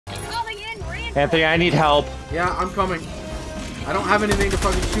Anthony, I need help. Yeah, I'm coming. I don't have anything to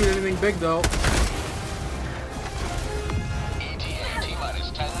fucking shoot anything big though. ETA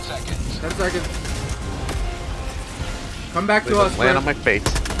T-minus 10 seconds. 10 seconds. Come back Please to us, land on Brent. my face.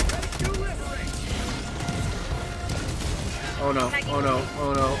 Oh no, oh no,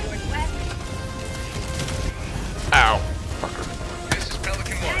 oh no. Ow. This is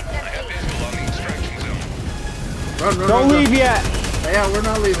Pelican 1. I have visual on the extraction zone. Run, run, Don't run, leave run. yet. Yeah, we're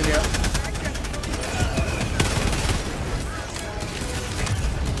not leaving yet.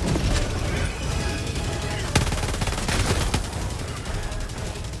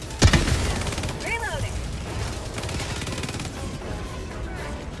 Reloading.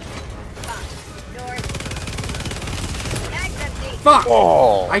 Mag's empty. Fuck!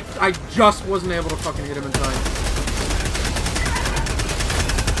 Oh. I just wasn't able to fucking hit him in time.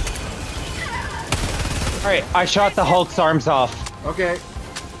 Alright, I shot the Hulk's arms off Okay.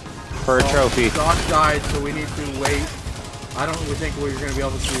 for a trophy. Josh died, so we need to wait. I don't really think we're gonna be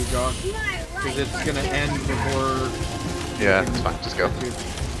able to see Josh. Because it's gonna end before... Yeah, it's fine. Just go.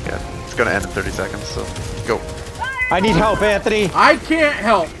 Yeah, it's gonna end in 30 seconds, so go. I need help, Anthony. I can't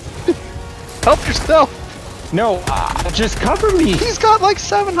help! Help yourself! No, just cover me. He's got like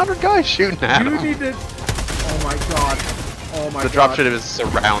 700 guys shooting at You him. need to... Oh my god. Oh my The god. dropship is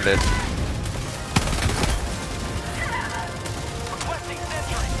surrounded.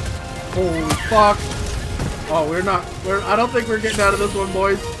 Holy fuck. Oh, I don't think we're getting out of this one,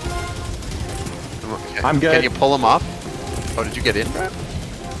 boys. I'm good. Can you pull him off? Oh, did you get in, Brad?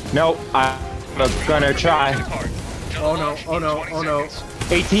 No, I'm gonna try. Oh no, oh no, oh no.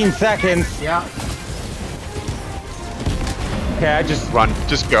 18 seconds. Yeah. Okay, I just Run.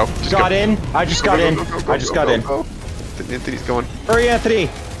 Just go. Just got go. in. I just got in. I just got in. Go. Anthony's going. Hurry, Anthony.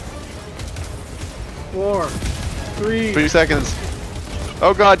 4, 3. 3 seconds.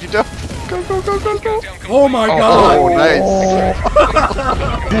 Oh god, you don't. Go, go, go, go, go. Oh my god. Oh,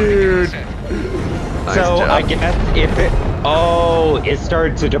 nice. Dude. Nice So job. I guess if it... Oh, it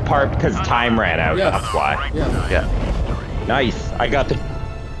started to depart because time ran out. Yes. That's why. Yeah. Yeah. Nice. I got the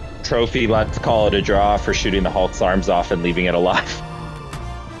trophy. Let's call it a draw for shooting the Hulk's arms off and leaving it alive.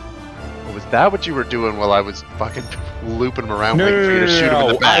 Was that what you were doing while I was fucking looping him around No, waiting for you to shoot him in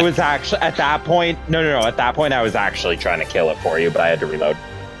the back? I was actually at that point. No. At that point, I was actually trying to kill it for you, but I had to reload.